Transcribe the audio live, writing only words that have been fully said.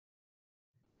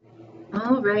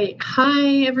All right.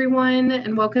 Hi, everyone,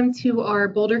 and welcome to our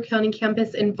Boulder County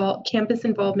Campus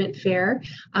Involvement Fair.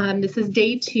 This is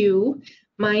day 2.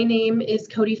 My name is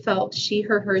Kodi Phelps, she,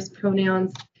 her, hers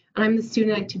pronouns. I'm the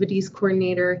Student Activities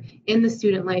Coordinator in the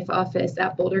Student Life Office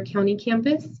at Boulder County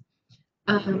Campus.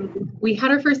 We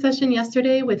had our first session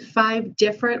yesterday with 5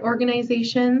 different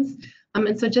organizations.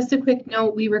 And so just a quick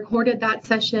note, we recorded that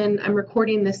session. I'm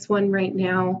recording this one right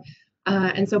now.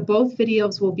 And so both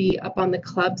videos will be up on the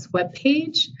club's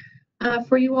webpage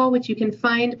for you all, which you can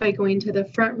find by going to the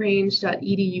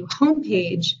frontrange.edu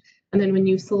homepage. And then when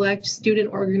you select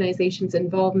Student Organizations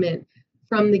Involvement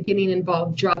from the Getting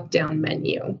Involved drop-down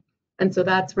menu. And so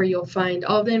that's where you'll find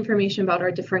all the information about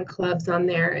our different clubs on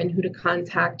there and who to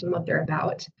contact and what they're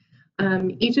about.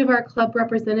 Each of our club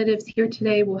representatives here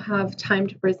today will have time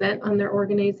to present on their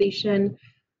organization.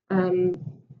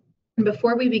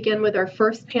 Before we begin with our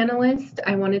first panelist,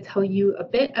 I want to tell you a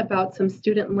bit about some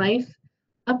student life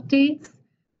updates.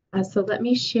 So let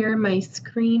me share my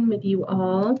screen with you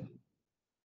all.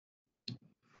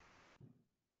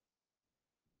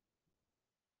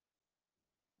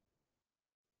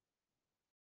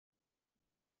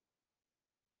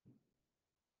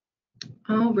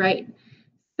 All right.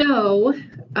 So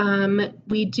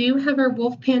we do have our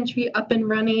Wolf Pantry up and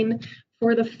running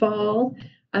for the fall.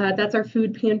 That's our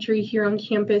food pantry here on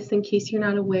campus, in case you're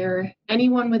not aware.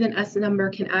 Anyone with an S number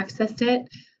can access it.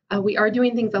 We are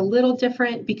doing things a little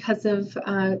different because of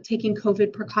taking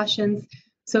COVID precautions.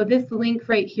 So this link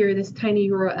right here, this tiny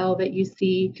URL that you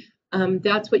see,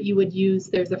 that's what you would use.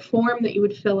 There's a form that you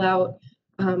would fill out.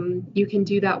 You can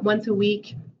do that once a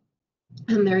week.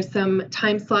 And there's some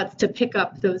time slots to pick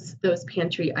up those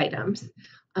pantry items.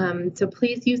 So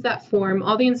please use that form.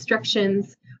 All the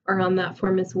instructions are on that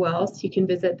form as well, so you can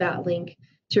visit that link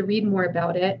to read more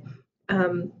about it.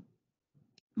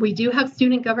 We do have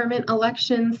student government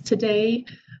elections today.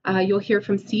 You'll hear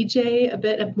from CJ a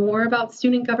bit more about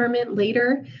student government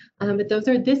later, but those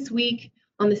are this week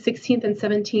on the 16th and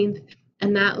 17th,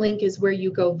 and that link is where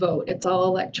you go vote. It's all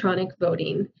electronic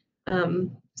voting.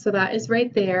 So that is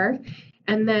right there.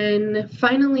 And then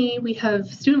finally, we have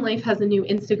Student Life has a new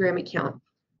Instagram account.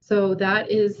 So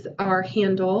that is our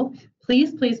handle.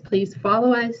 Please, please, please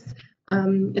follow us.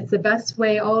 It's the best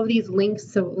way. All of these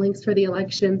links, so links for the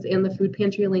elections and the food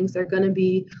pantry links are going to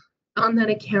be on that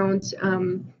account.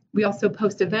 We also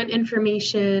post event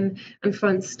information and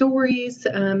fun stories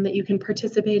that you can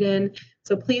participate in.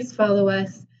 So please follow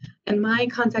us. And my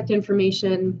contact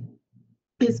information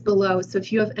is below. So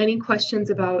if you have any questions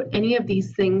about any of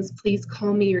these things, please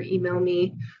call me or email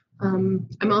me.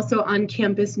 I'm also on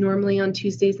campus normally on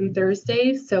Tuesdays and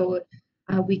Thursdays, so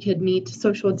we could meet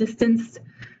social distance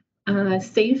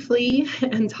safely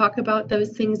and talk about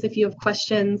those things if you have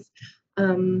questions.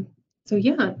 So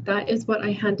yeah, that is what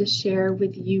I had to share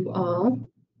with you all.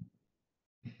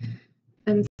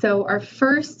 And so our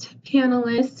first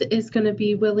panelist is going to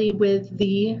be Willy with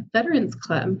the Veterans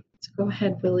Club. So go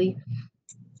ahead, Willy.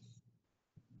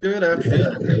 Good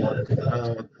afternoon,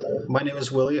 everyone. My name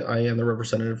is Willy. I am the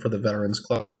representative for the Veterans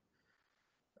Club.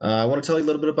 I want to tell you a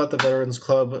little bit about the Veterans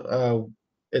Club.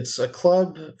 It's a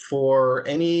club for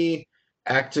any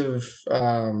active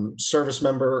service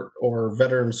member or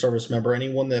veteran service member,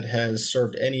 anyone that has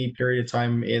served any period of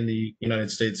time in the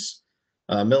United States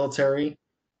military,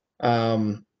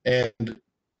 and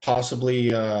possibly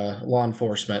law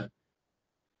enforcement.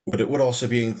 But it would also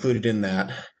be included in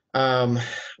that.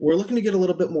 We're looking to get a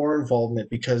little bit more involvement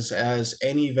because, as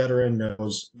any veteran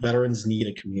knows, veterans need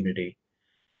a community.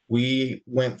 We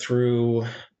went through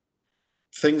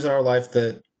things in our life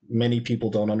that many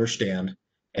people don't understand,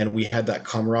 and we had that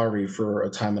camaraderie for a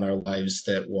time in our lives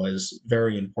that was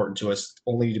very important to us,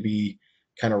 only to be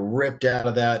kind of ripped out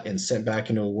of that and sent back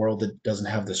into a world that doesn't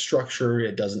have the structure,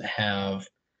 it doesn't have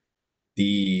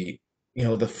the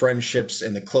the friendships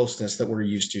and the closeness that we're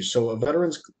used to. So the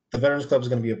Veterans Club is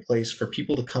going to be a place for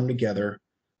people to come together,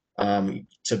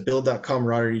 to build that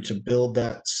camaraderie, to build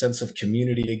that sense of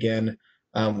community again,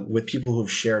 with people who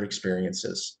have shared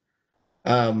experiences.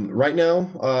 Right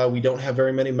now, we don't have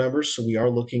very many members, so we are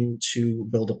looking to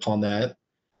build upon that.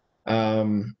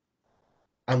 I'm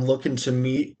looking to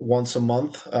meet once a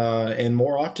month, and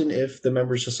more often if the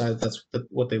members decide that's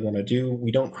what they want to do.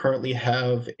 We don't currently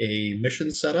have a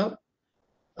mission set up.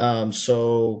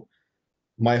 So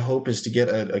my hope is to get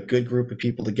a good group of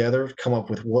people together, come up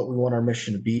with what we want our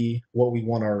mission to be, what we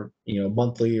want our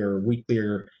monthly or weekly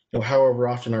or however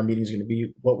often our meeting is going to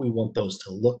be, what we want those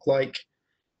to look like.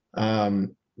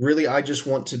 Really, I just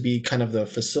want to be kind of the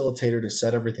facilitator to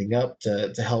set everything up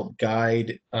to help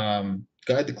guide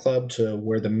the club to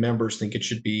where the members think it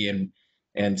should be, and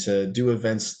and to do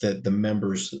events that the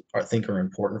members think are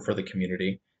important for the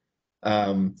community.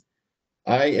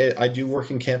 I do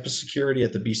work in campus security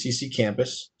at the BCC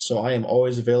campus, so I am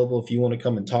always available if you want to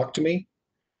come and talk to me.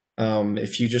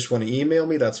 If you just want to email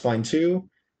me, that's fine too.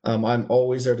 I'm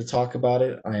always there to talk about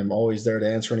it. I am always there to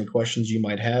answer any questions you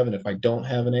might have, and if I don't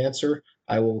have an answer,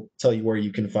 I will tell you where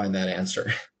you can find that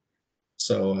answer.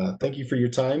 So thank you for your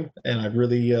time, and I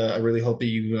really hope that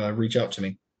you reach out to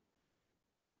me.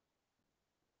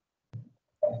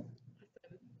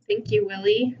 Thank you,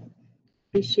 Willie.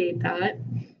 Appreciate that.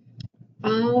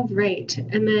 All right,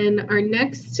 and then our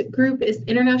next group is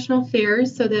International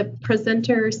Affairs. So the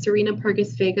presenter, Sarina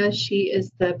Pargas-Vega, she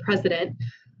is the president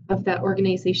of that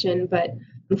organization, but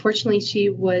unfortunately she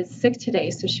was sick today,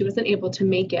 so she wasn't able to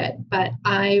make it, but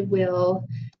I will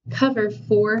cover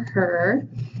for her.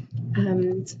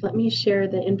 So let me share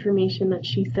the information that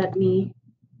she sent me.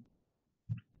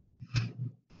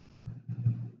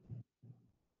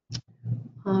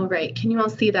 All right, can you all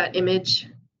see that image?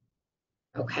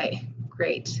 Okay,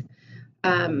 great.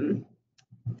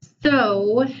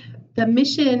 So the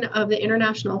mission of the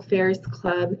International Affairs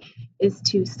Club is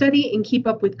to study and keep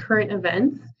up with current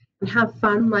events and have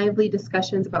fun, lively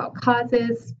discussions about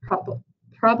causes,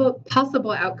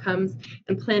 possible outcomes,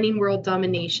 and planning world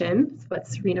domination. That's what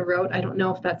Sarina wrote. I don't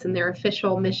know if that's in their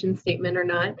official mission statement or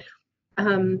not.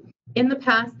 In the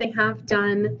past, they have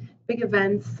done big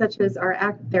events such as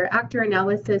their actor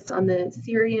analysis on the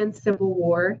Syrian civil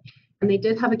war, and they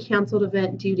did have a canceled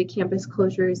event due to campus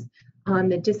closures on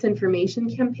the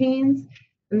disinformation campaigns.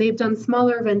 And they've done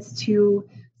smaller events too,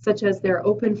 such as their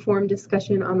open forum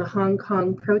discussion on the Hong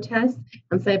Kong protests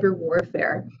and cyber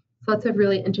warfare. So lots of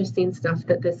really interesting stuff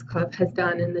that this club has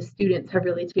done, and the students have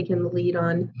really taken the lead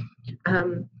on.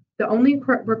 The only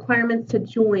requirements to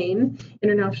join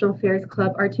International Affairs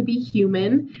Club are to be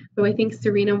human. So I think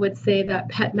Sarina would say that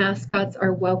pet mascots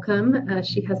are welcome.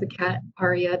 She has a cat,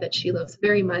 Aria, that she loves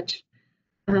very much.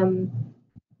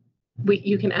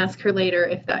 You can ask her later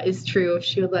if that is true, if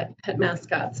she would let pet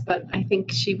mascots, but I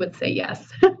think she would say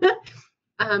yes.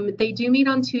 They do meet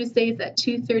on Tuesdays at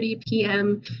 2:30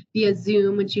 p.m. via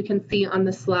Zoom, which you can see on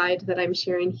the slide that I'm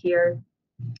sharing here.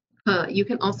 You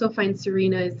can also find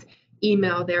Sarina's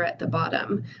email there at the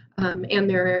bottom, and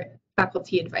their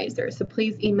faculty advisor. So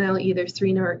please email either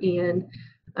Sarina or Ian,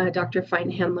 Dr.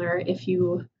 Feinhandler, if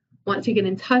you want to get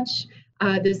in touch.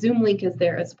 The Zoom link is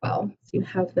there as well, so you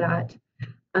have that.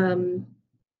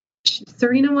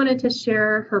 Sarina wanted to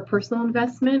share her personal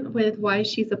investment with why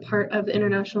she's a part of the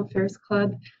International Affairs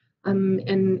Club.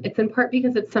 And it's in part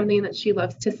because it's something that she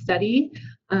loves to study,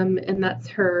 and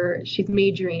she's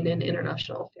majoring in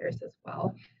international affairs as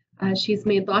well. She's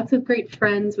made lots of great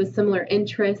friends with similar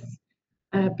interests.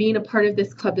 Being a part of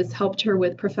this club has helped her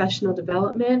with professional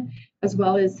development, as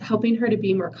well as helping her to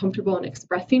be more comfortable in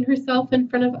expressing herself in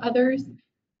front of others,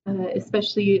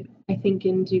 especially, I think,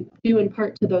 due in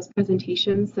part to those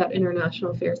presentations that International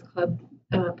Affairs Club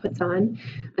puts on.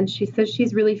 And she says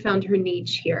she's really found her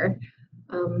niche here.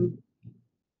 And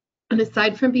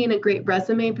aside from being a great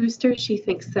resume booster, she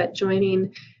thinks that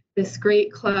joining this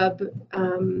great club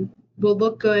will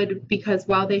look good because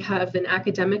while they have an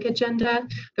academic agenda,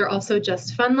 they're also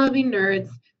just fun-loving nerds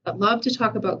that love to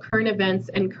talk about current events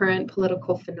and current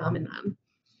political phenomenon.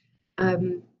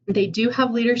 They do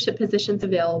have leadership positions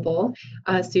available,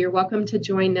 so you're welcome to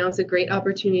join. Now is a great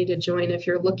opportunity to join if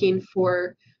you're looking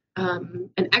for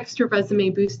an extra resume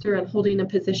booster and holding a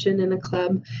position in a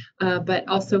club, but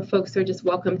also folks are just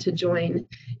welcome to join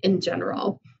in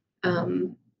general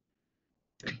and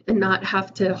not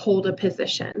have to hold a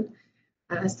position.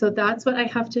 So that's what I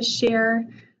have to share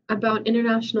about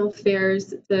international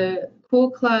affairs. The cool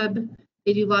club,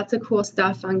 they do lots of cool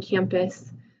stuff on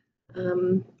campus.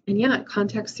 And yeah,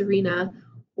 contact Sarina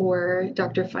or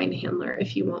Dr. Feinhandler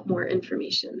if you want more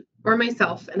information, or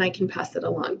myself, and I can pass it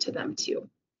along to them too.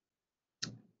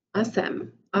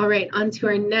 Awesome. All right, on to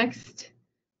our next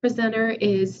presenter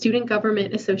is Student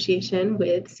Government Association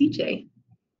with CJ.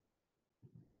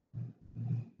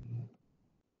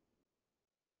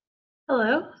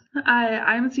 Hello,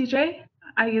 I'm CJ.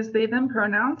 I use they, them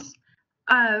pronouns.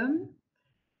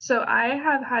 So I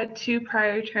have had 2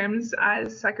 prior terms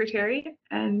as secretary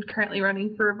and currently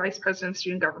running for vice president of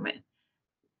student government.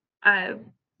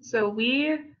 So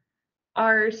we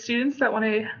are students that want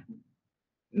to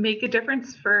make a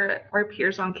difference for our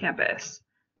peers on campus.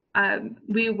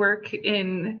 We work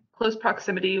in close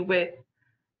proximity with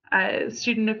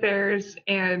student affairs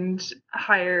and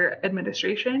higher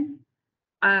administration.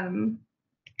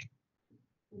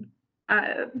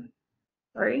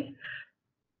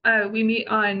 We meet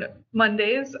on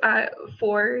Mondays at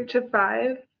 4 to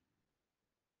 5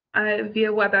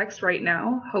 via WebEx right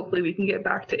now. Hopefully we can get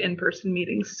back to in-person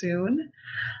meetings soon.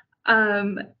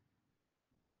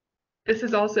 This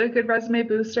is also a good resume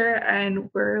booster, and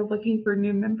we're looking for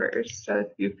new members. So if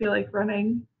you feel like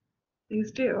running,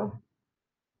 please do.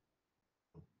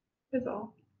 That's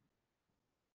all.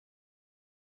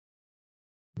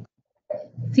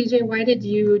 CJ, why did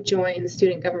you join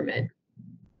student government?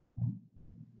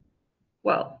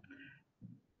 Well,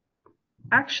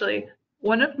 actually,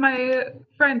 one of my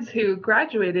friends who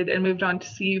graduated and moved on to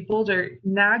CU Boulder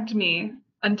nagged me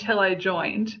until I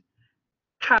joined.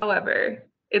 However,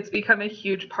 it's become a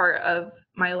huge part of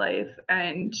my life,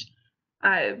 and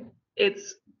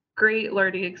it's great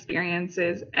learning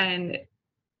experiences, and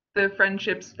the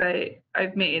friendships that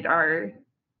I've made are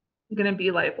going to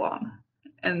be lifelong.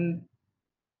 And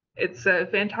it's a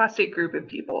fantastic group of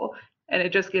people, and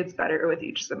it just gets better with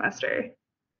each semester.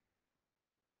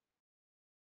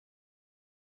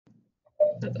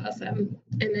 That's awesome.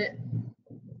 And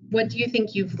what do you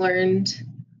think you've learned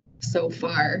so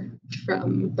far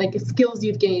from, like, skills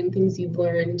you've gained, things you've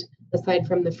learned, aside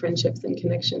from the friendships and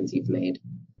connections you've made?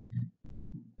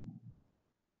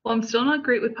 Well, I'm still not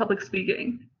great with public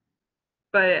speaking,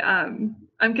 but I'm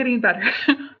getting better.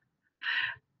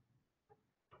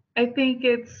 I think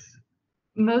it's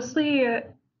mostly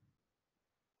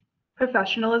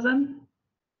professionalism.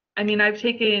 I mean, I've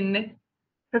taken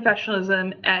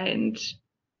professionalism and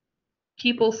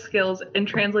people skills and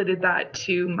translated that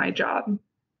to my job,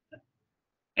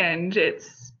 and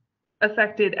it's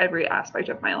affected every aspect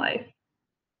of my life.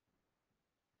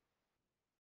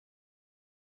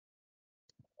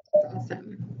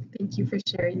 Awesome. Thank you for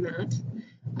sharing that.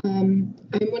 I'm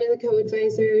one of the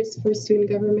co-advisors for student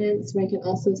government, so I can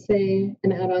also say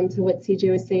and add on to what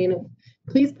CJ was saying of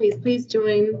please, please, please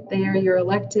join. They are your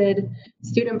elected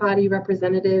student body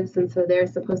representatives, and so they're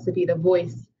supposed to be the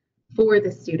voice for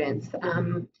the students.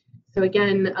 So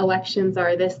again, elections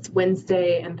are this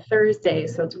Wednesday and Thursday,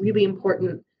 so it's really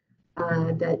important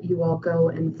that you all go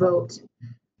and vote.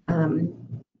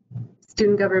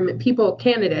 Student government people,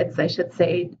 candidates, I should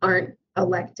say, aren't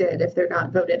elected if they're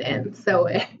not voted in. So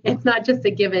it's not just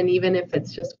a given, even if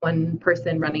it's just one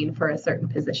person running for a certain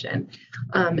position.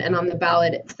 And on the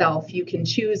ballot itself, you can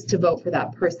choose to vote for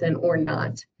that person or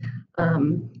not.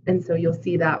 And so you'll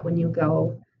see that when you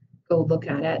go look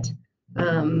at it.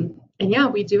 And yeah,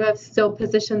 we do have still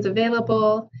positions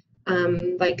available.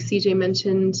 Like CJ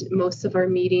mentioned, most of our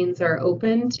meetings are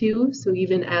open too. So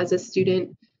even as a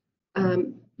student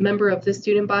member of the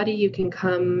student body, you can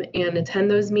come and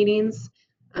attend those meetings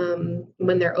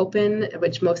when they're open,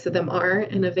 which most of them are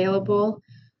and available.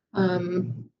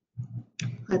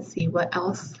 Let's see, what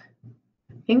else?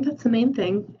 I think that's the main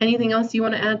thing. Anything else you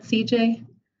want to add, CJ?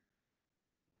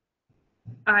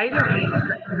 I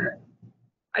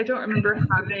don't remember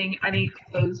having any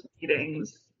closed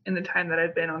meetings in the time that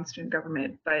I've been on student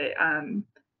government, but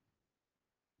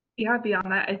yeah,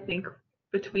 beyond that, I think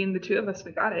between the two of us,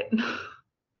 we got it.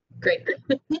 Great.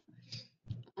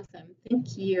 Awesome.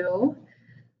 Thank you.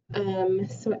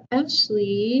 So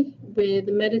Ashley, with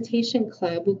the meditation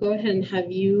club, we'll go ahead and have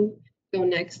you go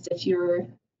next if you're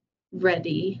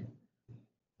ready.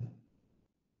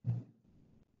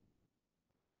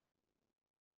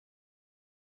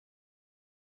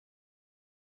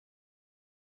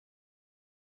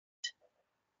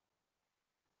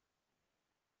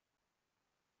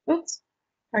 Oops,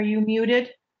 are you muted?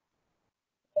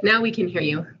 Now we can hear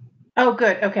you. Oh,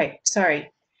 good. Okay,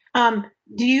 sorry.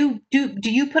 Do you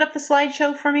put up the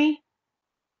slideshow for me?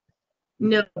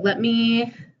 No,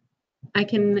 I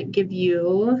can give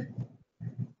you,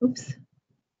 oops.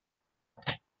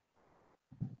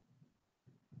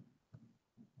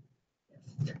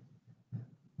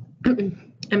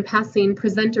 I'm passing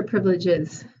presenter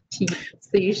privileges to you,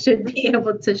 so you should be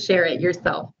able to share it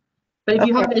yourself. But if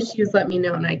you have issues, let me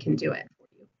know and I can do it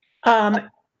for you.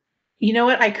 You know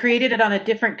what? I created it on a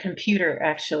different computer,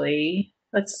 actually.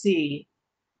 Let's see.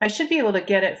 I should be able to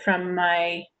get it from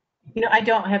my, I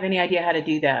don't have any idea how to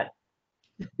do that.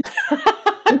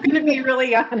 I'm going to be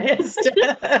really honest.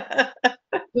 Well,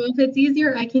 if it's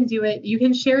easier, I can do it. You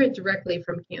can share it directly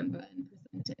from Canva and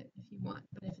present it if you want.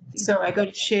 But if it's so I go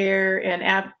to share an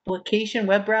application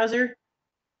web browser.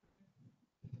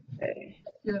 Okay.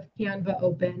 You have Canva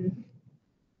open.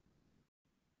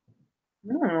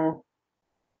 Oh.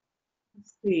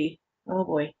 Let's see. Oh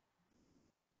boy.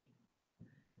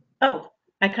 Oh,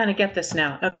 I kind of get this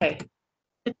now. Okay.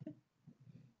 I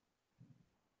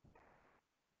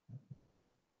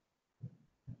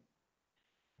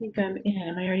think I'm in.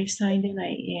 Am I already signed in?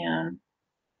 I am.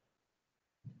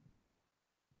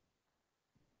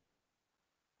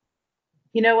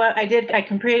 You know what? I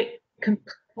compare.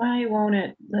 Why won't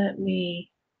it let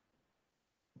me?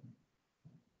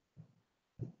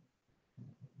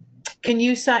 Can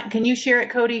you share it,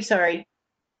 Kodi? Sorry.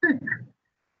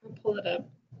 I'll pull it up.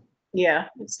 Yeah,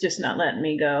 it's just not letting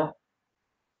me go.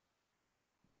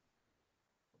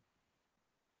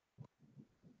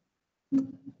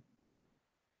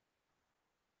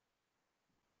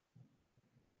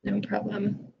 No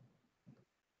problem.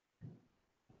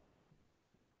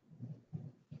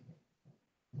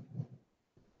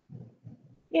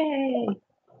 Yay.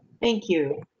 Thank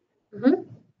you. Mhm.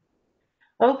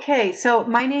 Okay, so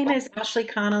my name is Ashley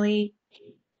Connolly.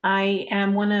 I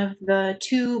am one of the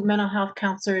 2 mental health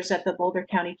counselors at the Boulder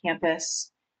County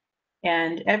campus.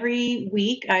 And every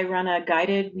week I run a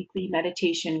guided weekly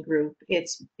meditation group.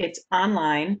 It's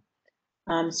online,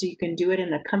 so you can do it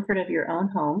in the comfort of your own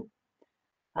home.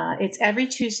 It's every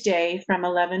Tuesday from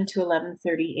 11 to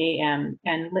 11:30 a.m.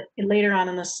 And later on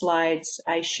in the slides,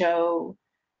 I show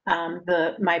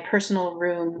my personal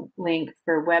room link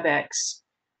for WebEx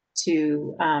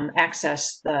to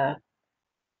access the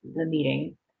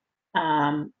meeting.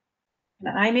 Can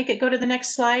I make it go to the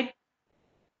next slide?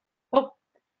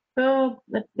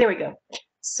 There we go.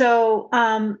 So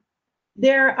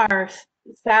there are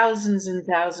thousands and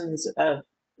thousands of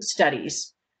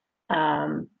studies,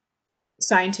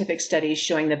 scientific studies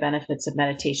showing the benefits of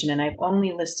meditation, and I've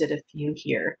only listed a few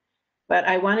here. But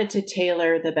I wanted to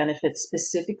tailor the benefits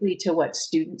specifically to what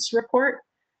students report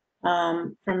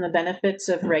from the benefits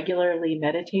of regularly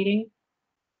meditating.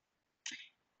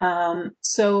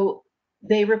 So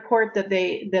they report that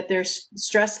their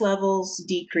stress levels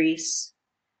decrease,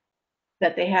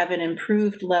 that they have an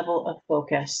improved level of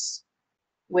focus,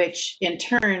 which in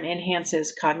turn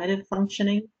enhances cognitive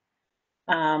functioning.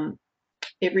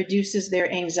 It reduces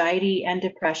their anxiety and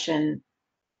depression.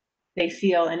 They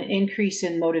feel an increase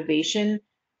in motivation.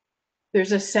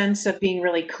 There's a sense of being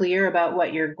really clear about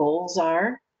what your goals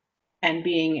are and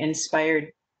being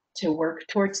inspired to work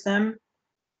towards them.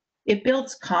 It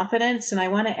builds confidence, and I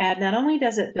want to add, not only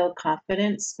does it build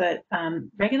confidence, but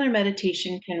regular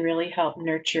meditation can really help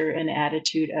nurture an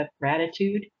attitude of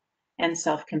gratitude and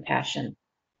self-compassion.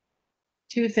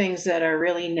 2 things that are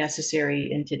really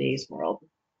necessary in today's world.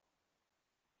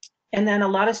 And then a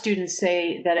lot of students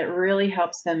say that it really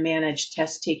helps them manage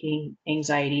test-taking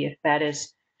anxiety. If that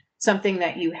is something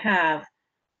that you have,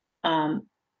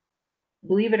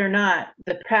 believe it or not,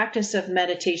 the practice of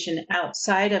meditation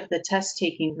outside of the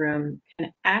test-taking room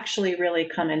can actually really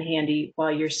come in handy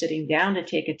while you're sitting down to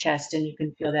take a test, and you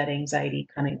can feel that anxiety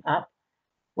coming up.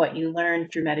 What you learn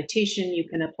through meditation, you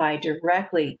can apply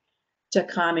directly to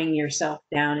calming yourself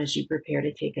down as you prepare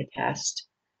to take a test.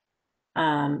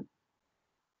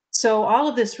 So all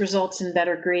of this results in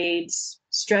better grades,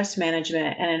 stress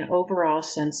management, and an overall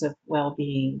sense of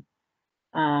well-being.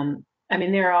 I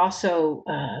mean, there are also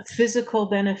physical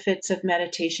benefits of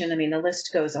meditation. I mean, the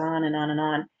list goes on and on and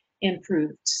on.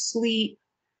 Improved sleep.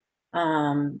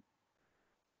 Let's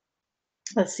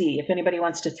see, if anybody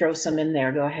wants to throw some in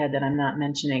there, go ahead, that I'm not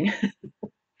mentioning.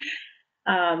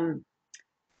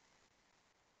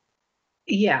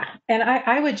 Yeah, and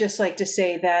I would just like to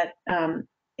say that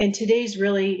in today's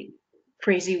really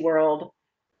crazy world,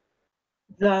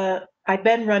 I've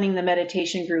been running the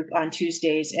meditation group on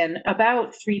Tuesdays, and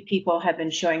about 3 people have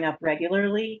been showing up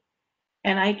regularly.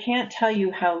 And I can't tell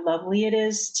you how lovely it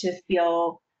is to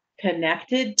feel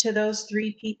connected to those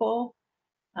 3 people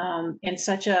in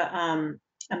such a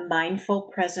mindful,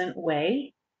 present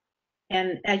way.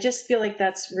 And I just feel like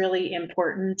that's really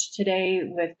important today,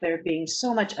 with there being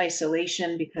so much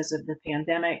isolation because of the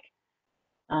pandemic.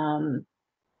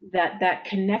 That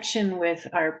connection with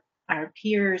our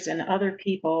peers and other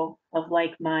people of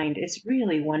like mind is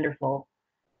really wonderful.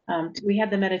 We had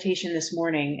the meditation this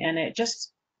morning, and it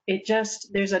just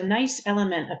there's a nice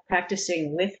element of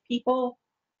practicing with people.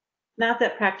 Not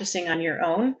that practicing on your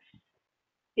own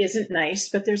isn't nice,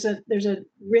 but there's a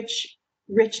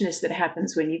richness that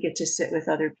happens when you get to sit with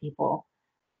other people.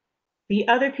 The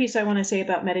other piece I want to say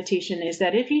about meditation is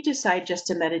that if you decide just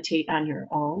to meditate on your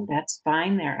own, that's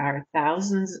fine. There are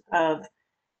thousands of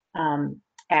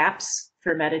apps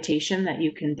for meditation that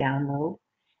you can download.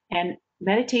 And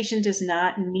meditation does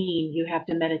not mean you have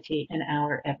to meditate an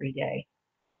hour every day.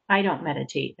 I don't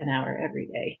meditate an hour every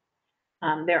day.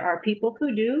 There are people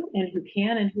who do and who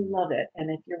can and who love it. And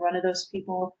if you're one of those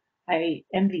people, I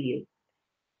envy you.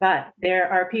 But there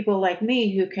are people like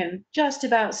me who can just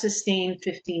about sustain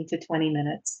 15 to 20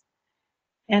 minutes.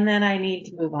 And then I need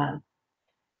to move on.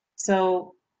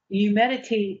 So you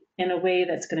meditate in a way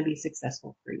that's going to be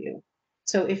successful for you.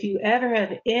 So if you ever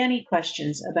have any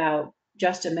questions about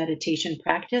just a meditation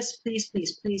practice, please,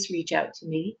 please, please reach out to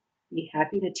me. Be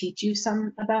happy to teach you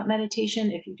some about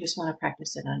meditation if you just want to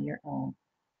practice it on your own.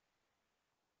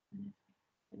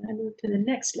 And I move to the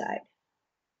next slide.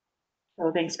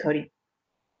 Oh, thanks, Kodi.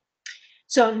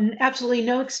 So absolutely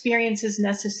no experience is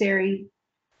necessary.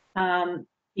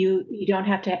 You don't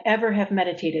have to ever have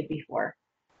meditated before.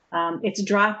 It's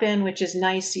drop-in, which is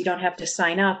nice. You don't have to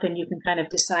sign up, and you can kind of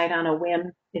decide on a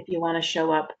whim if you want to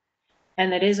show up.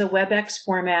 And it is a WebEx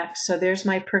format, so there's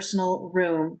my personal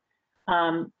room.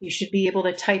 You should be able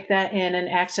to type that in and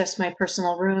access my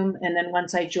personal room, and then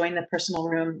once I join the personal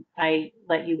room, I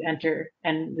let you enter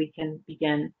and we can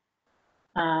begin.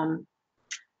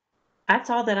 That's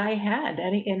all that I had,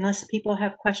 unless people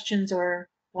have questions or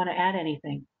want to add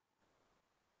anything.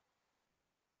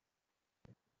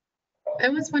 I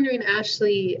was wondering,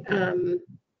 Ashley, do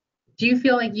you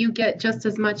feel like you get just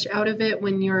as much out of it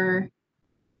when you're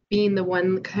being the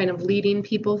one kind of leading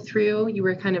people through? You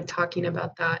were kind of talking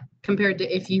about that compared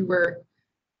to if you were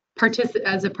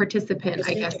as a participant,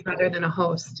 I guess, rather than a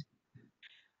host.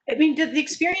 I mean, the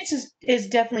experience is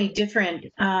definitely different.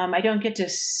 I don't get to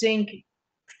sync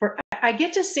I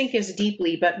get to sync as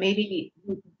deeply, but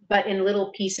in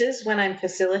little pieces when I'm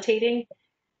facilitating,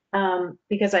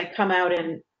 because I come out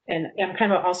and I'm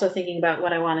kind of also thinking about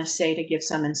what I want to say to give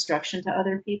some instruction to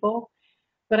other people.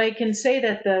 But I can say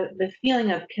that the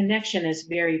feeling of connection is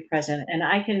very present,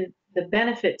 and the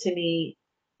benefit to me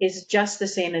is just the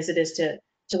same as it is to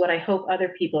what I hope other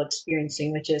people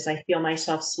experiencing, which is I feel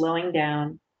myself slowing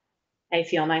down. I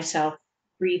feel myself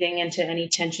breathing into any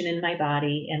tension in my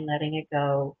body and letting it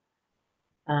go.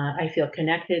 I feel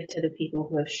connected to the people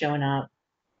who have shown up.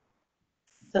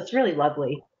 So it's really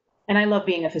lovely. And I love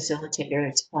being a facilitator.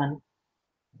 It's fun.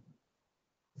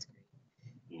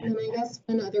 Yeah. And I guess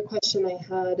one other question I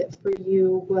had for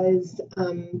you was,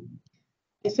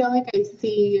 I feel like I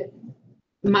see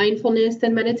mindfulness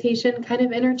and meditation kind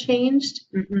of interchanged.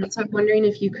 Mm-hmm. So I'm wondering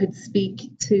if you could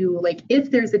speak to, like,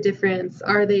 if there's a difference,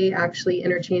 are they actually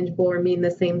interchangeable or mean the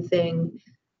same thing?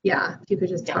 Yeah, if you could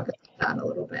just talk about that a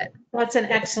little bit. Well, that's an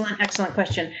excellent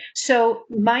question. So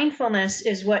mindfulness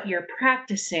is what you're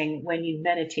practicing when you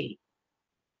meditate,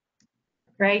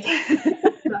 right?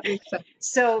 That makes sense.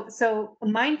 So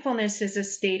mindfulness is a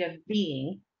state of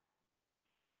being,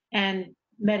 and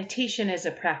meditation is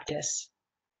a practice.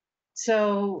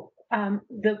 So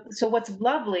what's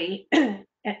lovely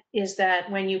is that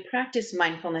when you practice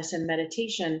mindfulness and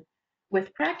meditation,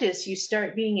 with practice, you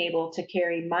start being able to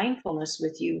carry mindfulness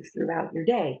with you throughout your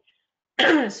day.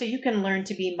 So you can learn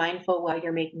to be mindful while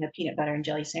you're making a peanut butter and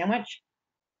jelly sandwich.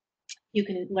 You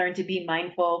can learn to be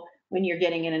mindful when you're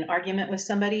getting in an argument with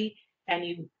somebody and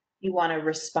you want to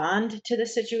respond to the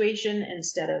situation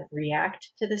instead of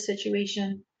react to the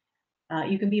situation.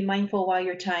 You can be mindful while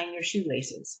you're tying your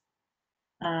shoelaces.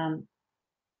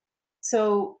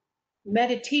 So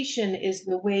meditation is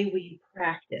the way we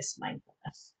practice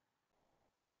mindfulness.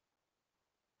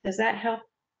 Does that help?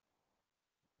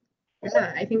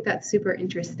 Yeah, I think that's super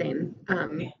interesting.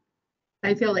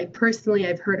 I feel like personally,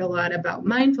 I've heard a lot about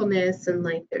mindfulness and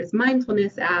like there's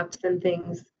mindfulness apps and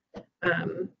things.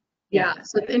 Yeah,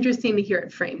 so it's interesting to hear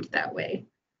it framed that way.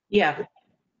 Yeah,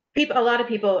 a lot of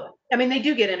people, I mean, they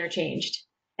do get interchanged,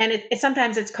 and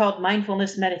sometimes it's called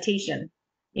mindfulness meditation,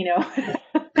 you know.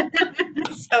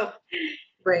 So,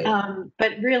 right.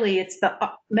 But really, it's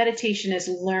meditation is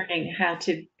learning how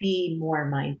to be more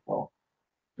mindful.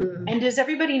 And does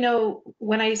everybody know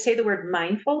when I say the word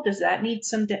mindful, does that need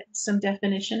some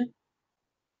definition?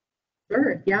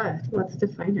 Sure, yeah, let's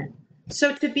define it.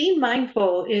 So to be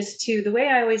mindful is the way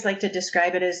I always like to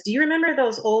describe it is, do you remember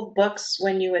those old books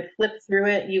when you would flip through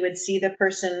it, you would see the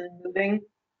person moving?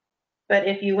 But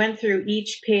if you went through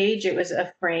each page, it was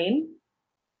a frame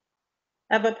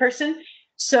of a person.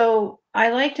 So I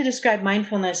like to describe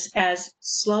mindfulness as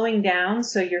slowing down.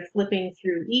 So you're flipping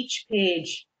through each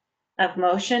page of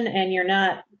motion and you're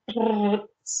not,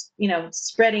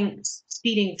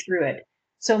 speeding through it.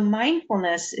 So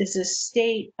mindfulness is a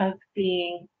state of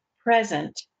being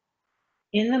present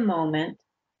in the moment,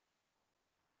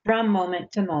 from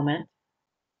moment to moment,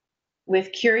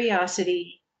 with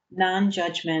curiosity,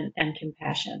 non-judgment, and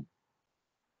compassion.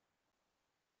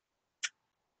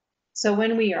 So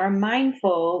when we are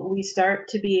mindful, we start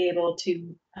to be able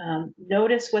to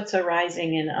notice what's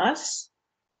arising in us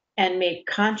and make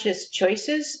conscious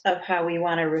choices of how we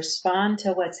want to respond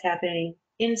to what's happening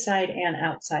inside and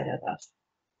outside of us.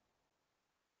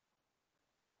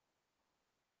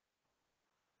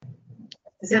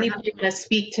 Does anybody want to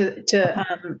speak to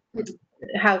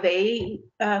how they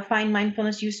find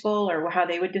mindfulness useful or how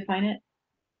they would define it?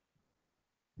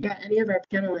 Yeah, any of our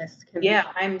panelists can. Yeah,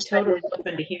 I'm totally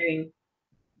open to hearing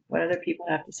what other people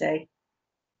have to say.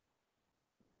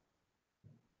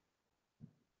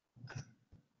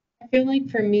 I feel like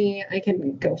for me, I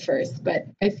can go first, but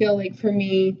I feel like for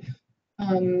me,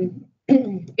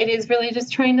 it is really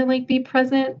just trying to like be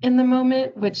present in the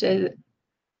moment, which is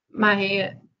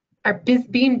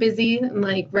being busy and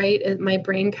like, right, my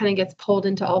brain kind of gets pulled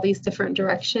into all these different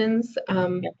directions.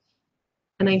 And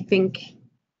I think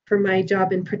for my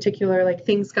job in particular, like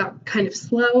things got kind of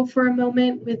slow for a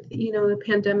moment with, the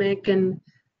pandemic and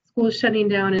school shutting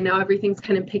down, and now everything's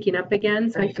kind of picking up again.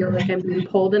 So I feel like I'm being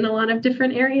pulled in a lot of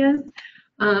different areas.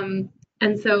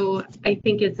 And so I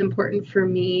think it's important for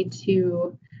me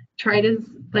to try to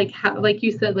like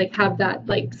you said, like have that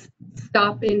like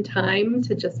stop in time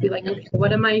to just be like, okay,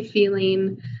 what am I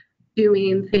feeling,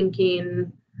 doing,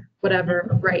 thinking, whatever,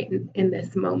 right in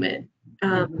this moment.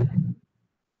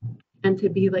 And to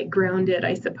be like grounded,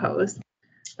 I suppose,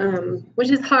 which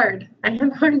is hard. I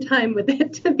have a hard time with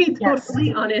it, to be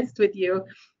totally honest with you.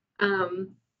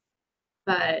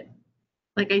 But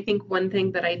like, I think one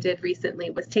thing that I did recently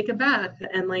was take a bath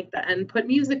and put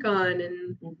music on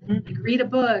and like, read a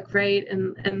book, right?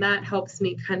 And that helps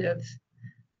me kind of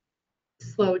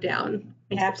slow down.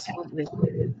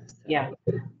 Absolutely. Yeah.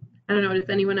 I don't know, does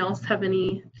anyone else have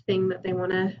anything that they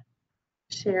want to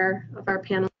share of our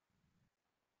panel?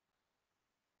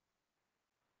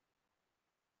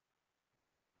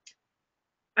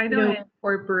 I don't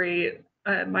incorporate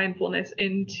mindfulness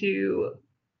into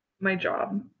my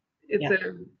job.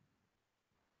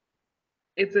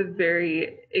 It's a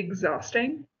very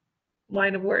exhausting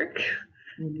line of work,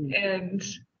 and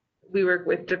we work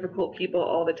with difficult people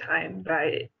all the time.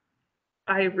 But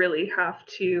I really have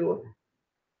to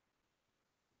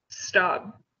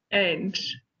stop and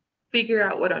figure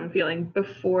out what I'm feeling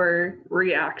before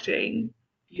reacting.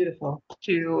 Beautiful.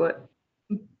 To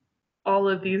all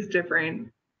of these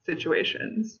different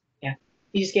situations. Yeah,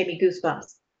 you just gave me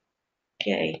goosebumps.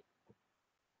 Okay.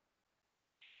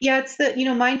 Yeah, it's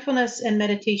mindfulness and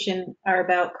meditation are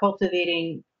about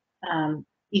cultivating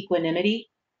equanimity,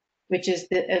 which is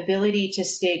the ability to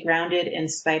stay grounded in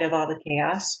spite of all the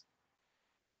chaos.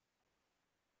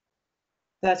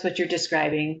 That's what you're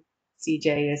describing,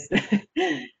 CJ, is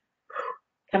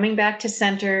coming back to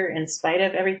center in spite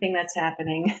of everything that's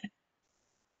happening.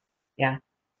 Yeah.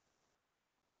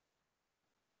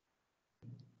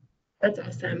 That's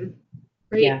awesome.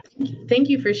 Great. Yeah. Thank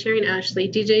you for sharing, Ashley.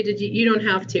 DJ, you don't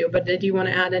have to, but did you want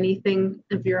to add anything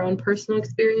of your own personal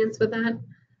experience with that?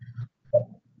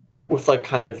 With like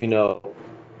kind of,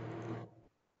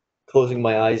 closing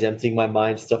my eyes, emptying my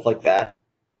mind, stuff like that.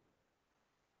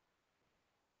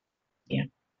 Yeah.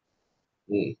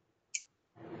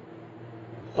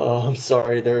 Oh, I'm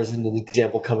sorry, there isn't an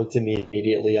example coming to me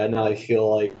immediately. I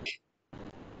feel like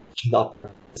not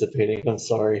participating. I'm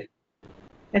sorry.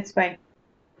 It's fine.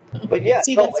 But yeah,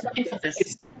 See, no, that's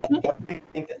mindfulness. I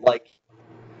think that like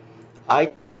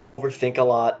I overthink a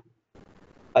lot.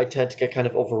 I tend to get kind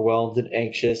of overwhelmed and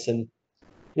anxious, and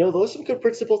those are some good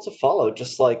principles to follow.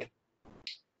 Just like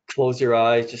close your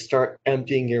eyes, just start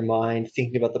emptying your mind,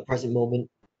 thinking about the present moment.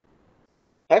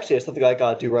 Actually, it's something I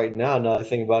gotta do right now. Now I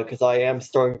think about it, because I am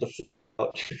starting to freak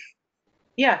out.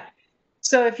 Yeah.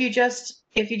 So if you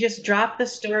just drop the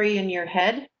story in your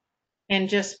head and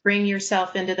just bring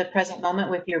yourself into the present moment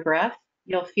with your breath,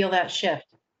 you'll feel that shift.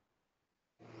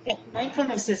 Yeah,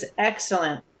 mindfulness is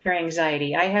excellent for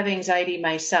anxiety. I have anxiety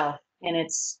myself, and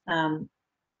it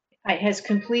has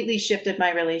completely shifted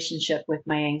my relationship with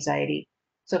my anxiety.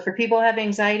 So for people who have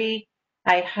anxiety,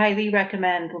 I highly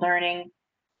recommend learning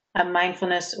a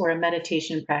mindfulness or a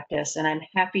meditation practice, and I'm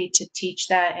happy to teach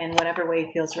that in whatever way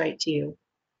feels right to you.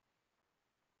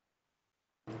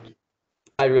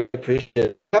 I really appreciate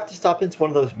it. I have to stop into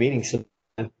one of those meetings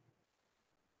sometime.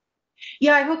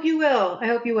 Yeah, I hope you will.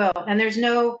 And there's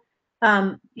no,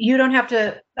 you don't have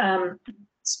to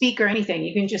speak or anything.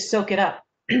 You can just soak it up.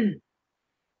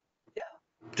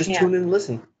 Just tune in and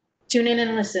listen. Tune in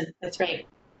and listen. That's right.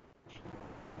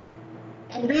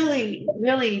 And really,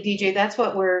 DJ, that's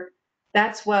what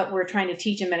we're trying to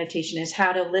teach in meditation, is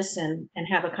how to listen and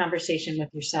have a conversation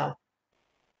with yourself.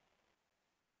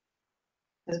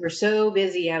 Because we're so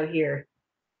busy out here.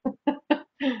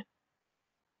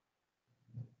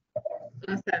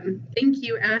 Awesome. Thank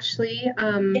you, Ashley.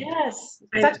 Yes,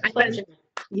 such a pleasure.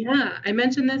 I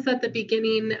mentioned this at the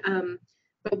beginning,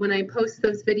 but when I post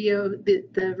those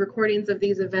the recordings of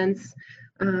these events,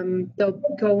 they'll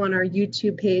go on our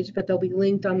YouTube page, but they'll be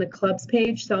linked on the club's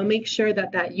page. So I'll make sure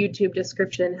that YouTube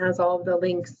description has all of the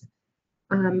links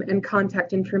and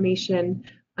contact information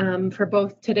for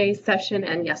both today's session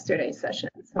and yesterday's session.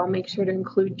 So I'll make sure to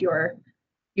include your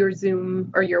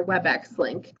Zoom or your WebEx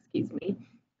link, excuse me.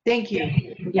 Thank you.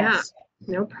 Yeah, Yes.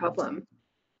 no problem.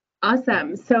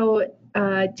 Awesome. So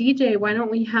DJ, why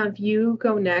don't we have you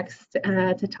go next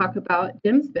to talk about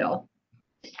Jimsville?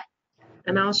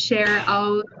 And I'll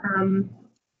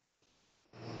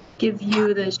give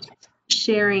you the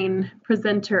sharing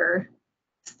presenter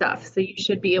stuff. So you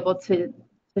should be able to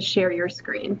share your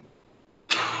screen.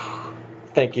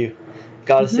 Thank you.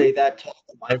 Gotta say that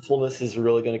mindfulness is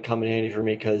really going to come in handy for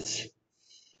me because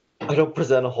I don't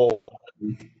present a whole.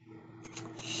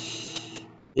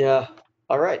 Yeah.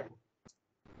 All right.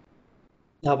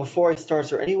 Now, before I start,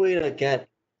 is there any way to get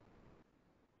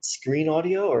screen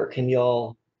audio, or can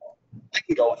y'all? I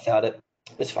can go without it.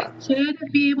 It's fine. Should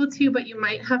be able to, but you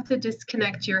might have to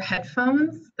disconnect your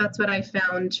headphones. That's what I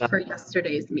found for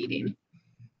yesterday's meeting.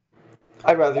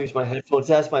 I'd rather use my headphones.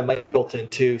 It has my mic built in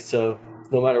too, so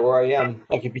no matter where I am,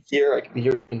 I could be here, I could be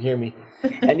here, you can hear me.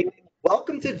 Anyway,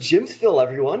 welcome to Jimsville,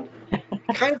 everyone.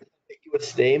 Kind of an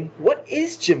ambiguous name. What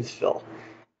is Jimsville?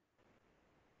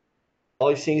 All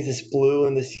you're seeing is this blue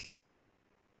and this.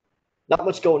 Not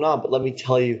much going on, but let me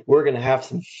tell you, we're gonna have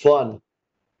some fun.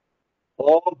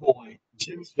 Oh boy,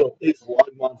 Jimsville is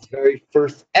Longmont's very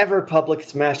first ever public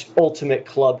Smash Ultimate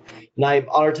Club, and I am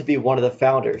honored to be one of the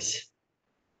founders.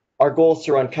 Our goal is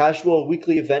to run casual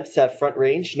weekly events at Front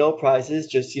Range, no prizes,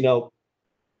 just,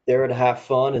 there to have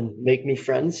fun and make new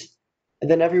friends.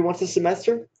 And then every once a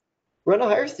semester, run a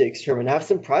higher stakes tournament, have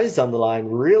some prizes on the line,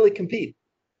 really compete.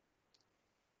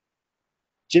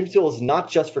 Jimsville is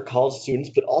not just for college students,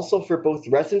 but also for both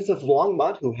residents of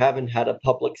Longmont who haven't had a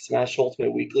public Smash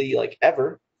Ultimate Weekly like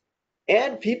ever,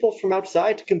 and people from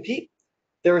outside to compete.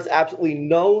 There is absolutely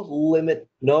no limit,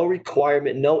 no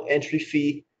requirement, no entry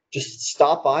fee. Just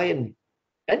stop by and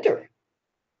enter.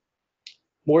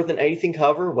 More than anything,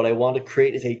 however, what I want to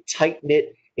create is a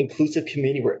tight-knit, inclusive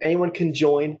community where anyone can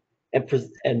join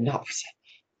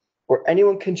where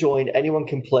anyone can join, anyone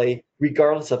can play,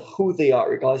 regardless of who they are,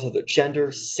 regardless of their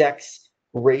gender, sex,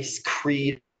 race,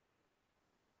 creed.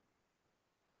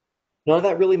 None of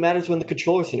that really matters when the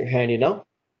controller's in your hand, you know?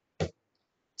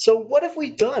 So what have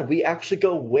we done? We actually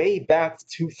go way back to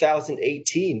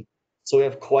 2018. So we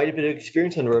have quite a bit of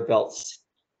experience under our belts.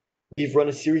 We've run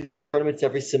a series of tournaments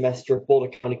every semester at Boulder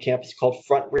County campus called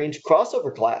Front Range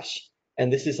Crossover Clash.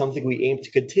 And this is something we aim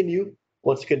to continue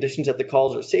once conditions at the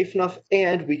college are safe enough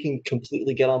and we can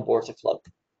completely get on board as a club.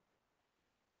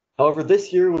 However,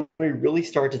 this year, when we really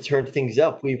started to turn things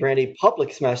up, we ran a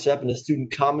public smash up in the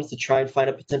student commons to try and find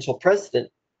a potential president,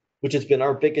 which has been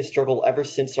our biggest struggle ever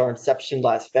since our inception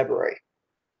last February.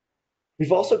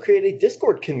 We've also created a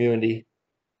Discord community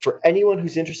for anyone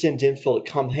who's interested in Jimsville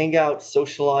to come hang out,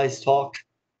 socialize, talk.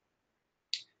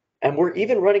 And we're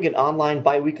even running an online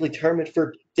bi-weekly tournament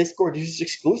for Discord users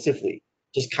exclusively,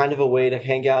 just kind of a way to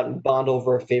hang out and bond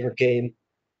over a favorite game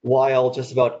while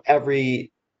just about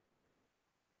every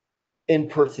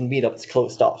in-person meetup is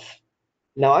closed off.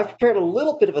 Now, I've prepared a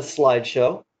little bit of a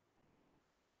slideshow,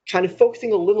 kind of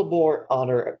focusing a little more on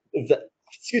the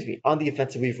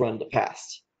events that we've run in the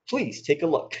past. Please take a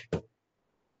look. This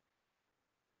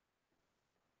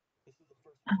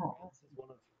is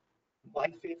one of my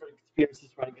favorite experiences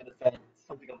running an event. It's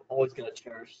something I'm always going to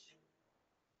cherish.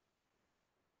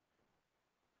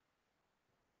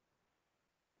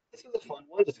 This is a fun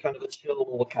one, just kind of a chill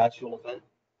little casual event.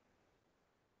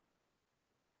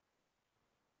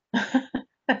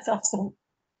 That's awesome.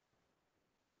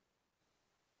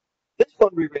 This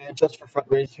one we ran just for Front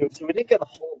Range too, so we didn't get a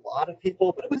whole lot of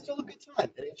people, but it was still a good time.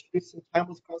 It introduced some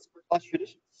timeless crossover clash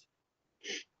traditions.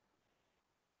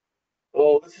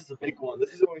 Oh, this is a big one.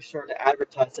 This is when we started to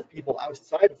advertise to people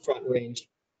outside of Front Range.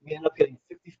 We ended up getting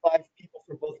 55 people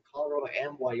from both Colorado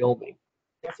and Wyoming.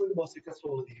 Definitely the most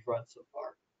successful one we've run so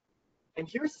far. And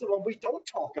here's the one we don't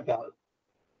talk about.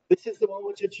 This is the one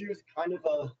which introduced kind of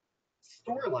a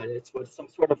storyline. It's with some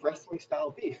sort of wrestling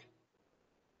style beef.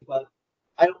 But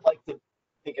I don't like to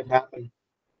think it happened.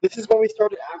 This is when we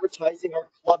started advertising our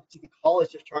club to the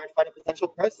college to try and find a potential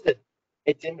president.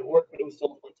 It didn't work, but it was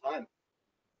still a fun time.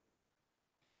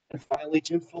 And finally,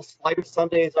 Jimsville Slider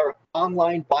Sunday is our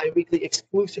online bi-weekly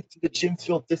exclusive to the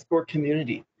Jimsville Discord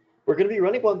community. We're going to be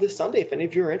running one this Sunday if any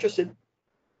of you are interested.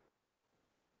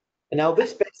 And now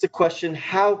this begs the question,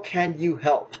 how can you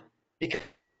help? Because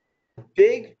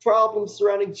big problems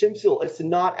surrounding Jimsville. It's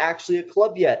not actually a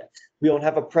club yet. We don't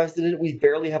have a president. We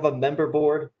barely have a member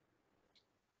board.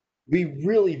 We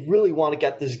really, really want to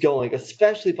get this going,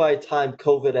 especially by the time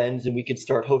COVID ends and we can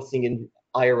start hosting in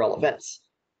IRL events.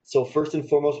 So first and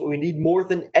foremost, what we need more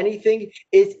than anything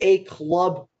is a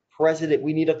club president.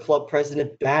 We need a club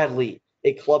president badly.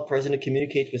 A club president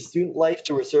communicates with student life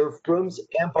to reserve rooms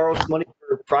and borrows money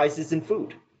for prizes and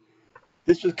food.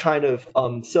 This was kind of,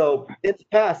 so in the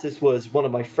past, this was one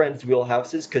of my friend's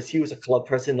wheelhouses because he was a club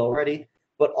president already,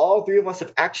 but all three of us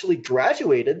have actually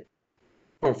graduated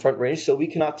from Front Range, so we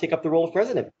cannot take up the role of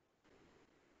president.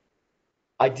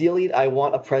 Ideally, I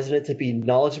want a president to be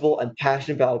knowledgeable and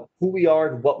passionate about who we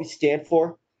are and what we stand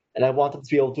for, and I want them to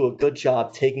be able to do a good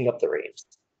job taking up the reins.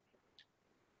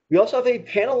 We also have a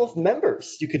panel of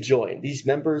members you could join. These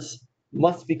members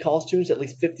must be college students, at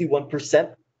least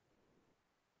 51%.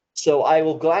 So I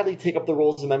will gladly take up the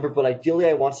role as a member, but ideally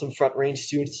I want some Front Range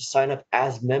students to sign up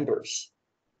as members.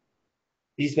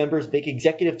 These members make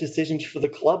executive decisions for the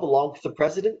club along with the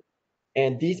president,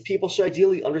 and these people should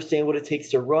ideally understand what it takes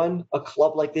to run a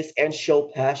club like this and show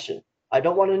passion. I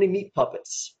don't want any meat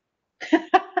puppets.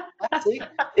 Lastly,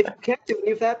 if you can't do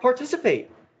any of that, participate.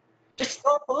 Just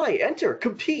stop by, enter,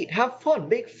 compete, have fun,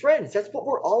 make friends. That's what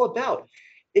we're all about.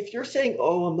 If you're saying,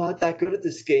 oh, I'm not that good at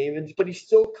this game, but you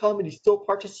still come and you still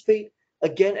participate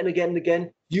again and again and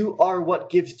again, you are what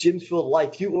gives Jimsville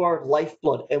life. You are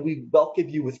lifeblood, and we welcome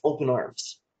you with open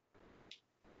arms.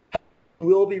 You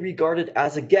will be regarded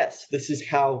as a guest. This is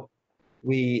how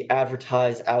we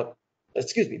advertise out,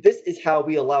 this is how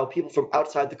we allow people from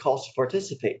outside the college to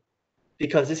participate.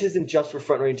 Because this isn't just for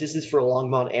Front Range, this is for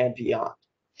Longmont and beyond.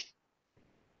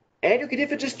 And you can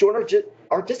even just join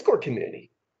our Discord community.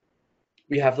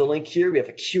 We have the link here. We have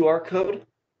a QR code.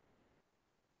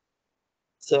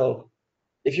 So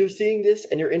if you're seeing this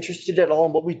and you're interested at all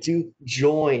in what we do,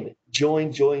 join.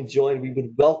 We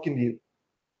would welcome you.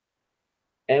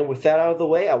 And with that out of the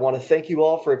way, I want to thank you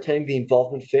all for attending the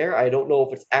Involvement Fair. I don't know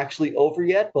if it's actually over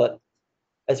yet, but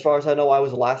as far as I know, I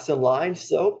was last in line.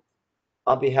 So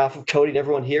on behalf of Kodi and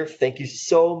everyone here, thank you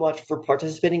so much for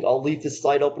participating. I'll leave this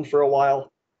slide open for a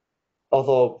while.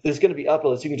 Although there's going to be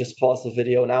uploads, you can just pause the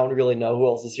video, and I don't really know who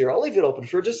else is here. I'll leave it open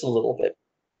for just a little bit.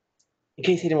 In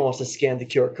case anyone wants to scan the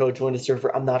QR code, join the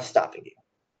server, I'm not stopping you.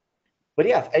 But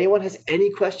yeah, if anyone has any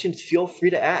questions, feel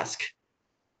free to ask.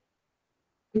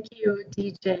 Thank you,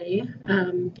 DJ.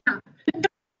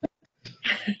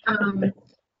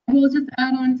 We'll just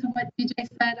add on to what DJ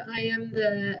said. I am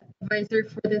the advisor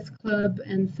for this club,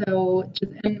 and so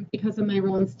because of my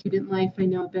role in student life, I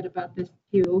know a bit about this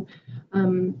too.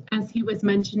 As he was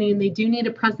mentioning, they do need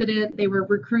a president. They were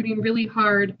recruiting really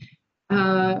hard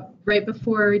right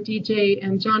before DJ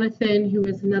and Jonathan, who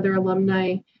is another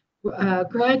alumni,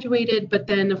 graduated, but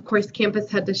then of course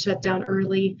campus had to shut down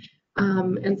early.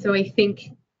 And so I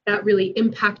think that really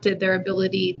impacted their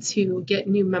ability to get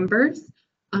new members.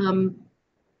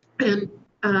 And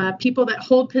people that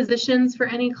hold positions for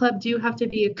any club do have to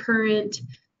be a current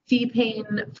fee-paying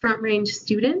Front Range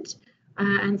student.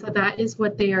 And so that is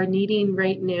what they are needing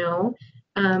right now.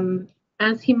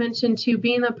 As he mentioned too,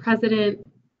 being a president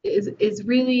is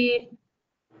really,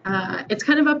 it's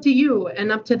kind of up to you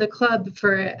and up to the club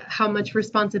for how much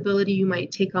responsibility you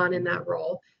might take on in that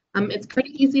role. It's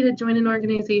pretty easy to join an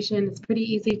organization. It's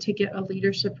pretty easy to get a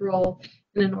leadership role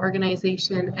in an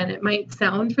organization, and it might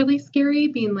sound really scary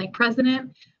being like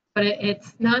president, but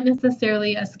it's not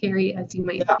necessarily as scary as you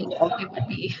might think it would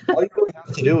be. All you really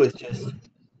have to do is just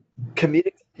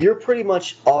communicate. You're pretty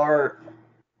much our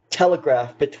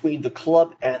telegraph between the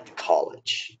club and the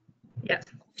college. Yes.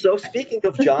 So speaking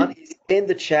of John, he's in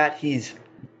the chat. He's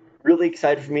really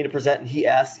excited for me to present, and he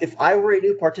asks, if I were a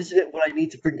new participant, would I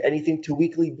need to bring anything to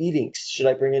weekly meetings? Should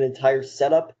I bring an entire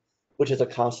setup, which is a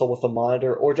console with a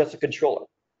monitor, or just a controller?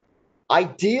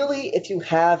 Ideally, if you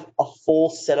have a full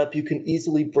setup, you can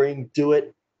easily do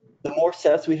it. The more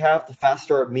setups we have, the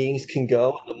faster our meetings can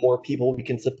go, the more people we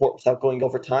can support without going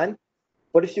over time.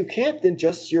 But if you can't, then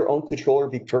just your own controller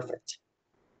would be perfect.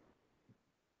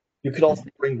 You could also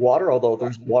bring water, although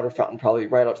there's a water fountain probably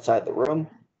right outside the room.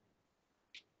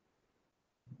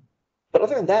 But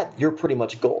other than that, you're pretty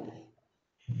much gold.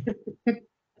 That's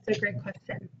a great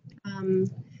question.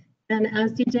 And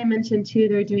as DJ mentioned too,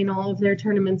 they're doing all of their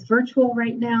tournaments virtual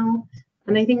right now.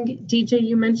 And I think, DJ,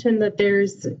 you mentioned that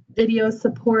there's video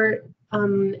support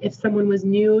if someone was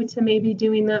new to maybe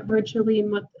doing that virtually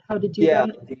and how to do that.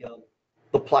 Yeah,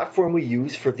 the platform we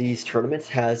use for these tournaments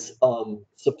has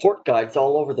support guides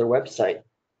all over their website.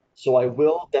 So I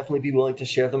will definitely be willing to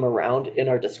share them around in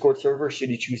our Discord server should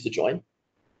you choose to join.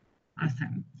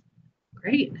 Awesome.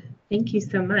 Great. Thank you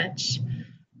so much.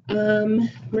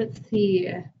 Let's see.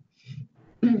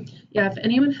 Yeah, if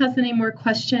anyone has any more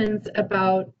questions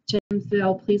about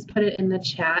Jimsville, please put it in the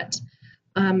chat.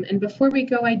 And before we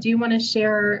go, I do want to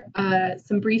share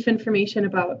some brief information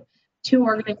about two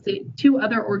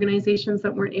other organizations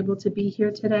that weren't able to be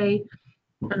here today.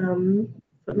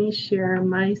 Let me share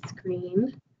my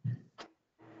screen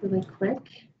really quick.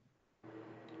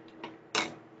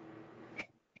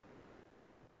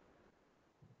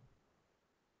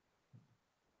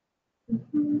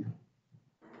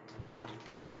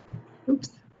 Oops.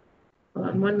 Hold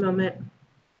on one moment.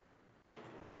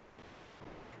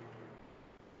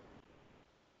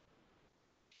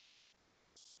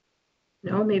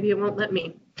 No, maybe it won't let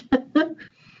me.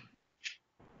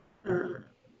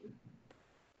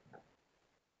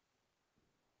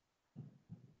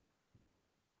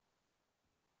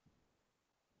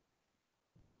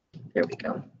 There we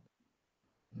go.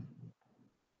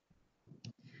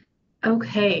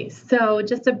 Okay, so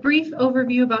just a brief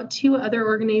overview about two other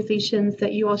organizations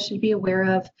that you all should be aware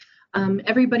of.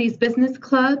 Everybody's Business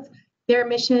Club, their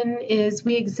mission is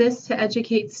we exist to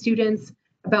educate students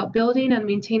about building and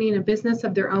maintaining a business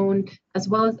of their own, as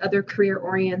well as other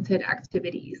career-oriented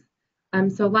activities.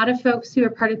 So a lot of folks who are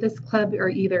part of this club are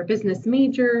either business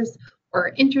majors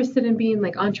or interested in being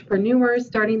like entrepreneurs,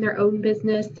 starting their own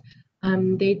business.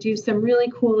 They do some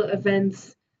really cool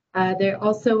events. They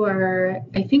also are,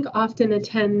 I think, often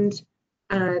attend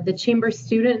the Chamber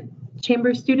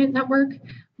Student Network,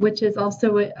 which is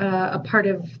also a part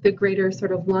of the greater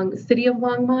sort of city of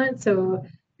Longmont. So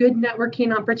good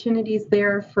networking opportunities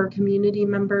there for community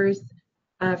members,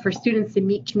 for students to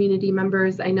meet community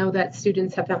members. I know that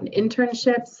students have found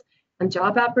internships and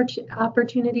job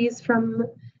opportunities from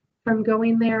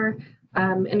going there.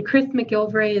 And Chris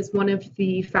McGilvray is one of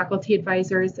the faculty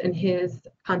advisors, and his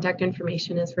contact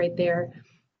information is right there.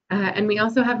 And we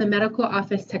also have the Medical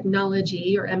Office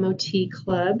Technology, or MOT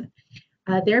Club.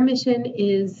 Their mission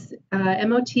is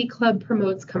MOT Club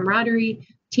promotes camaraderie,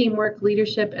 teamwork,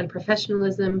 leadership, and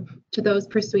professionalism to those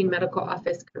pursuing medical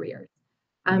office careers.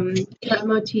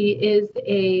 MOT is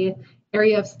an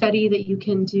area of study that you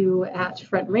can do at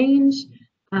Front Range.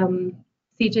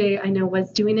 CJ, I know,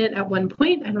 was doing it at one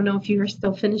point. I don't know if you are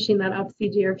still finishing that up,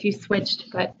 CJ, or if you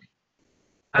switched, but.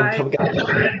 I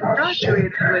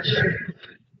graduated with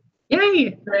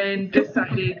Yay! and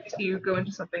decided to go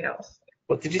into something else.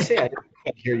 What did you say? I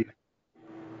can't hear you.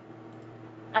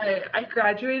 I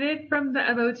graduated from the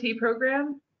MOT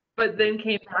program, but then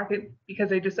came back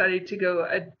because I decided to go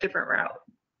a different route.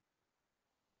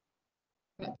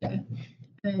 Gotcha.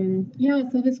 Yeah,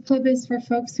 so this club is for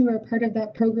folks who are part of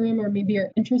that program or maybe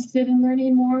are interested in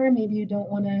learning more. Maybe you don't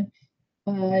want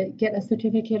to get a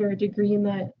certificate or a degree in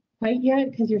that quite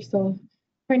yet because you're still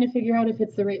trying to figure out if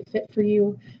it's the right fit for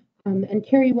you. And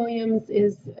Kari Williams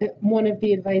is one of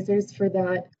the advisors for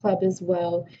that club as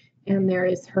well. And there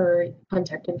is her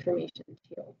contact information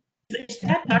too. Is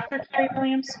that Dr. Kari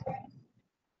Williams?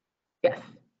 Yes.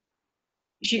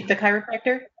 She, the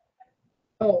chiropractor?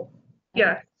 Oh.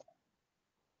 Yes.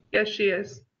 Yes, she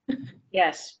is.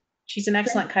 Yes. She's an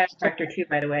excellent chiropractor too,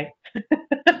 by the way.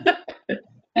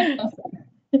 That's awesome.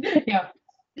 Yeah.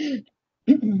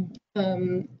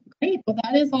 Great. Well,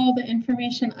 that is all the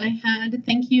information I had.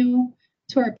 Thank you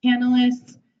to our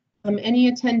panelists.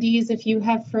 Any attendees, if you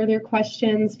have further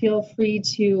questions, feel free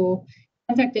to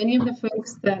contact any of the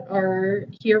folks that are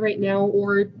here right now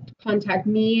or contact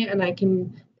me and I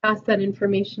can pass that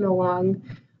information along.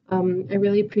 I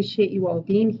really appreciate you all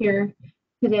being here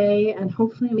today, and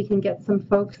hopefully we can get some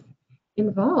folks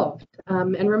involved.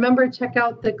 And remember, check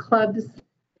out the club's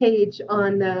page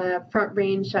on the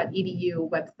frontrange.edu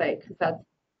website, because that's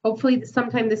hopefully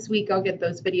sometime this week I'll get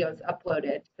those videos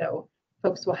uploaded so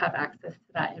folks will have access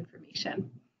to that information.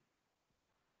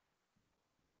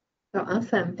 So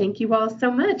awesome. Thank you all so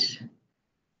much.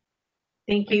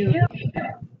 Thank you. Thank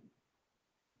you.